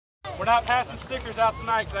We're not passing stickers out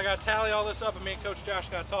tonight because I got to tally all this up and me and Coach Josh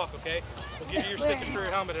got to talk, okay? We'll give you your stickers for your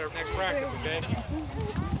helmet at our next practice, okay?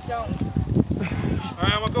 Don't. All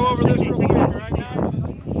right, I'm going to go over this real quick, all right, guys?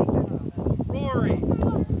 Rory,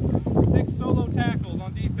 6 solo tackles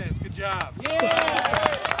on defense. Good job. Yeah!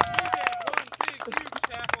 One big, huge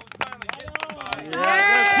tackle to finally get somebody.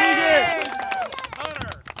 Yeah!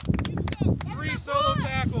 Hunter, 3 solo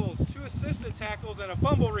tackles, 2 assisted tackles, and a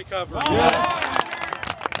fumble recovery. Yeah!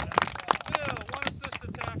 Bill, 1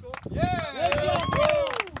 assisted tackle. Yeah!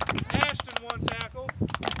 Ashton, 1 tackle.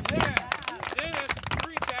 Yeah! Dennis,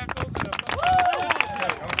 3 tackles and a assisted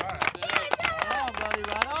tackle.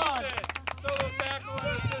 Ethan, solo tackle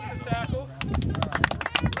and assisted tackle.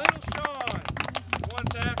 Little Sean, 1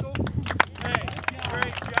 tackle. Hey,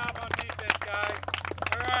 great job on defense, guys.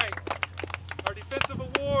 All right, our defensive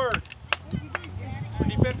award, our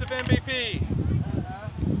defensive MVP,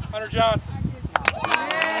 Hunter Johnson.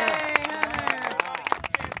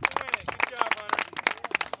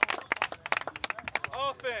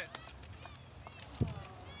 Offense.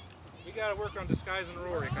 We got to work on disguising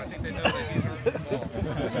Rory. I think they know that he's running the ball.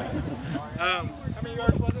 How many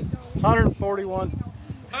yards was it? 141.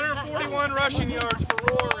 141 rushing yards for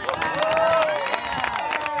Rory.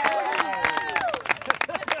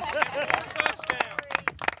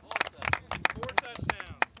 4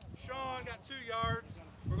 touchdowns. Sean got 2 yards.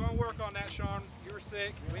 We're going to work on that, Sean. You were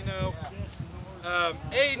sick. We know.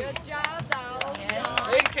 Aiden. Good job, though.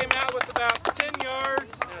 Aiden came out with about 10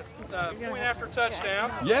 yards and a point after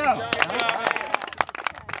touchdown. Yeah. Good job, Aiden.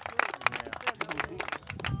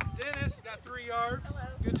 Dennis got 3 yards.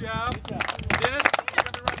 Good job. Dennis, you're going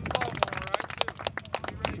to be running the ball more, all right, too.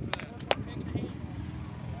 Be ready for that.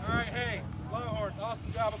 All right, hey, Longhorns,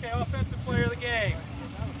 awesome job. Okay, offensive player of the game.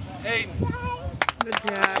 Aiden. Good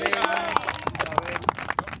job, Aiden.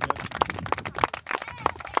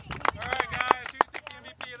 All right, guys, who do you think the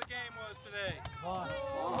MVP of the game was today?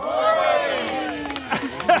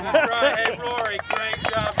 That's right. Hey, Rory, great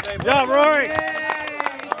job today. Good job, Rory. Good job.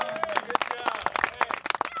 Hey,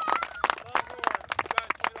 Longhorns, you guys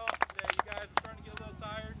played awesome today. You guys are starting to get a little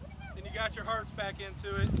tired. Then you got your hearts back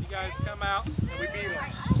into it. You guys come out, and we beat them.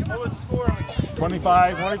 What was the score?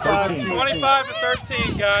 25-13. 25 to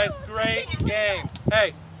 13, guys. Great game.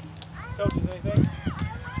 Hey, coaches, anything?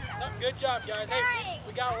 Good job, guys. Hey,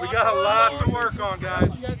 we got We got a lot to work on,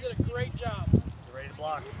 guys. You guys did a great job. Ready to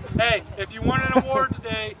block. Hey, if you won an award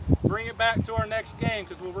today, bring it back to our next game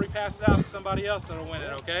because we'll repass it out to somebody else that'll win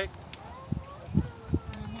it, okay?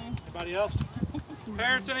 Anybody else?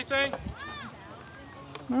 Parents, anything?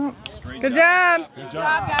 Good job. Good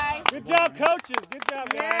job, guys. Good job, coaches. Good job,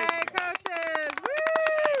 guys. Yay, coaches.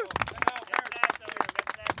 Woo!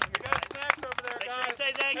 We got snacks over there, guys.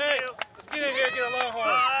 Say thank Hey, you. let's get in here and get a Longhorn.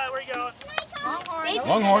 Where you going?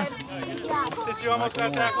 Longhorn. Since you almost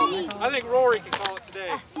got tackled, I think Rory can call it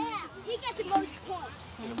today. He got the most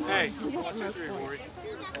points. Hey, 1, 2, 3, Rory.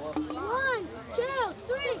 1, 2,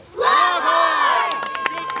 3. Longhorns!